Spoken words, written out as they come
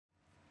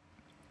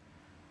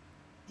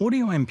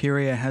Audio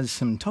Imperia has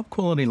some top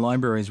quality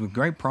libraries with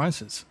great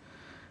prices.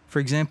 For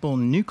example,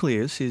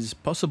 Nucleus is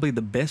possibly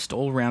the best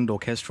all-round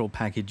orchestral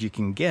package you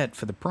can get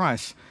for the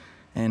price,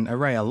 and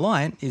Araya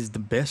Lite is the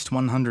best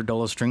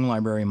 $100 string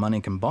library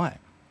money can buy.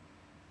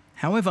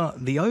 However,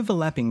 the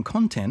overlapping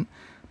content,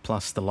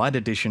 plus the light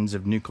editions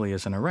of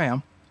Nucleus and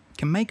Araya,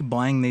 can make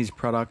buying these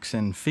products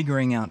and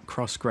figuring out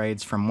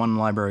cross-grades from one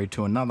library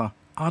to another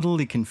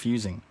utterly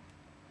confusing.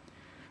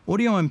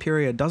 Audio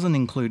Imperia doesn't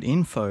include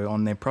info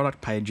on their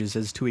product pages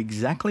as to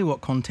exactly what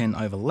content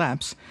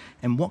overlaps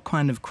and what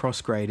kind of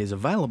cross-grade is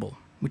available,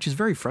 which is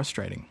very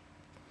frustrating.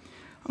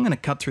 I'm going to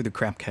cut through the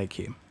crap cake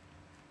here.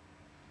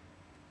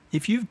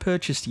 If you've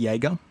purchased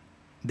Jaeger,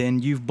 then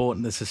you've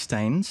bought the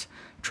sustains,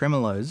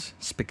 tremolos,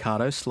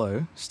 spiccato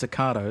slow,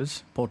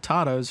 staccatos,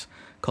 portatos,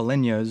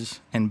 collegnos,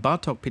 and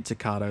Bartok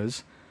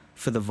pizzicatos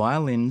for the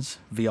violins,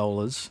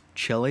 violas,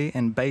 celli,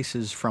 and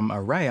basses from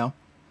Araya,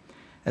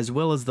 as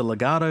well as the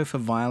legato for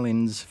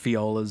violins,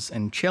 violas,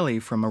 and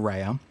celli from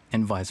Araya,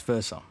 and vice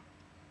versa.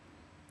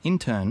 In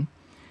turn,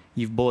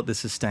 you've bought the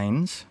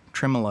sustains,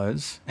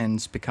 tremolos, and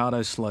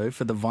spiccato slow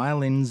for the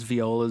violins,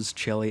 violas,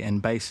 celli,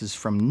 and basses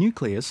from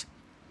Nucleus,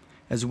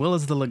 as well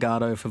as the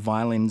legato for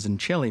violins and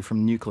celli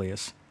from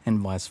Nucleus, and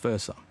vice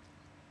versa.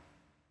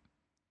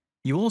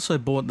 You also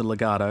bought the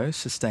legato,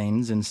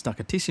 sustains, and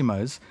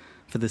staccatissimo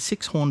for the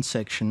 6-horn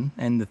section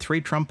and the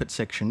 3-trumpet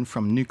section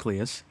from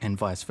Nucleus, and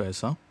vice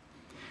versa,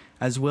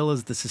 as well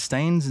as the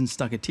sustains and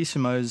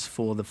staccatissimo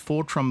for the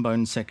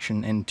 4-trombone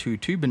section and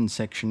 2-tuban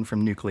section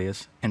from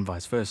Nucleus, and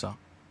vice versa.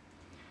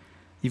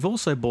 You've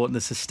also bought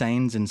the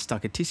sustains and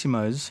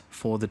staccatissimo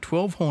for the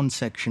 12-horn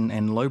section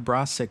and low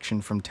brass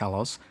section from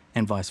Talos,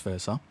 and vice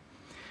versa,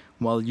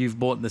 while you've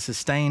bought the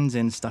sustains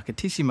and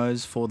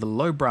staccatissimo for the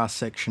low brass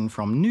section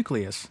from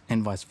Nucleus,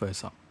 and vice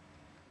versa.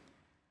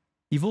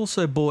 You've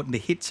also bought the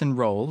hits and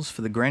rolls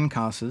for the grand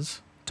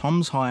casas,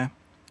 toms high,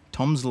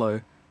 toms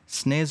low,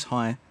 snares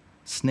high,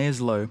 snares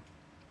low,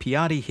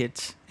 piatti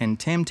hits, and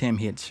tam-tam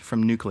hits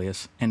from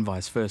Nucleus, and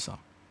vice versa.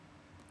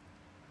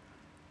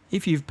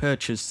 If you've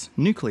purchased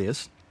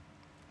Nucleus,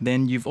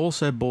 then you've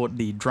also bought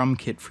the drum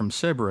kit from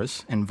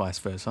Cerberus, and vice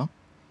versa.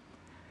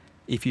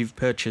 If you've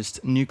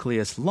purchased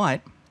Nucleus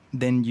Lite,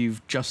 then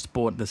you've just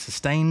bought the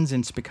sustains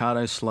and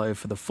spiccato slow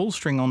for the full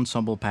string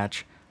ensemble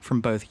patch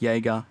from both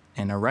Jaeger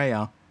and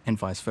Araya, and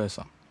vice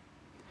versa.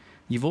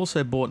 You've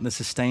also bought the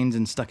sustains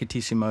and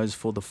staccatissimo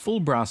for the full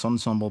brass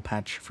ensemble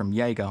patch from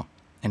Jaeger,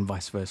 and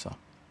vice versa.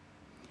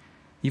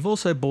 You've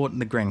also bought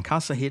the Gran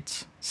Casa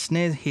hits,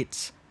 snare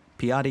hits,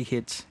 piatti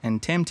hits,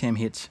 and tam-tam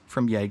hits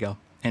from Jaeger,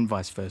 and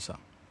vice versa.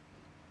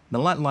 The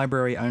Lite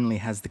library only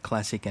has the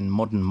classic and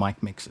modern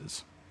mic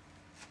mixes.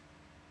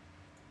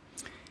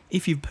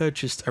 If you've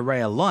purchased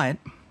Araya Lite,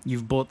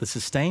 you've bought the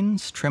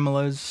sustains,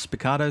 tremolos,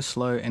 spiccato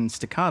slow, and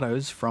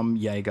staccatos from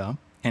Jaeger,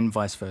 and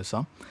vice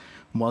versa,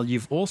 while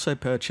you've also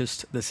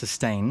purchased the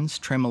sustains,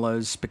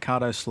 tremolos,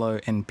 spiccato slow,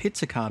 and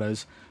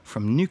pizzicatos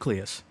from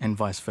Nucleus, and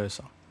vice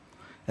versa,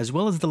 as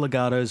well as the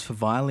legatos for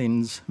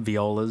violins,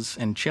 violas,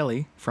 and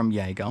celli from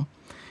Jaeger,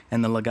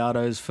 and the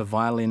legatos for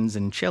violins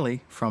and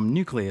celli from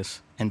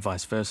Nucleus, and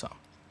vice versa.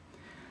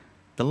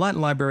 The Lite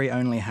library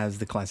only has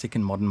the classic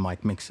and modern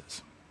mic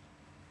mixes.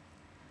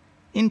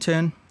 In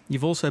turn,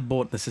 you've also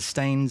bought the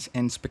sustains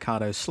and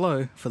spiccato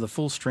slow for the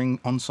full string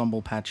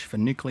ensemble patch for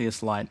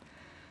Nucleus Lite,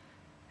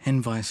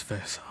 and vice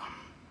versa.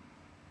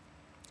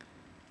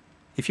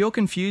 If you're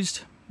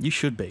confused, you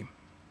should be.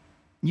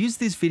 Use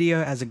this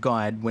video as a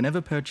guide whenever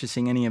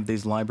purchasing any of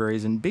these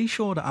libraries, and be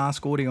sure to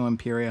ask Audio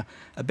Imperia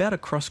about a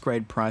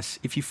cross-grade price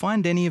if you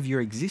find any of your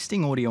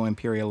existing Audio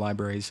Imperia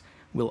libraries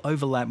will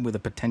overlap with a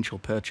potential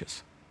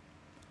purchase.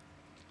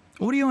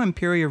 Audio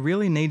Imperia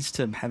really needs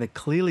to have a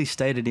clearly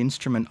stated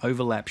instrument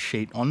overlap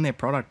sheet on their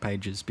product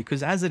pages,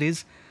 because as it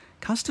is,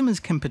 customers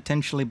can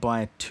potentially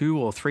buy 2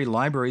 or 3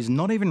 libraries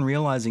not even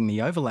realizing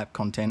the overlap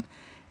content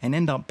and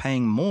end up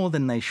paying more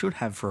than they should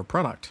have for a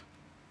product.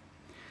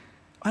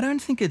 I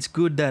don't think it's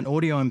good that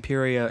Audio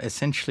Imperia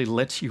essentially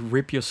lets you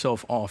rip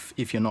yourself off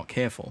if you're not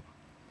careful.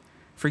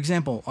 For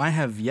example, I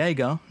have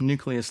Jaeger,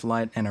 Nucleus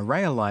Lite, and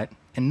Araya Lite,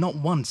 and not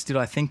once did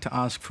I think to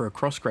ask for a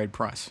cross-grade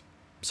price.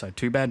 So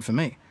too bad for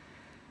me.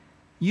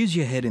 Use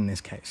your head in this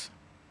case.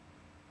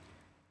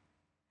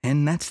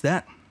 And that's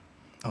that.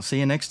 I'll see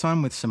you next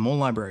time with some more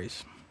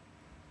libraries.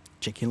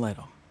 Check you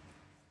later.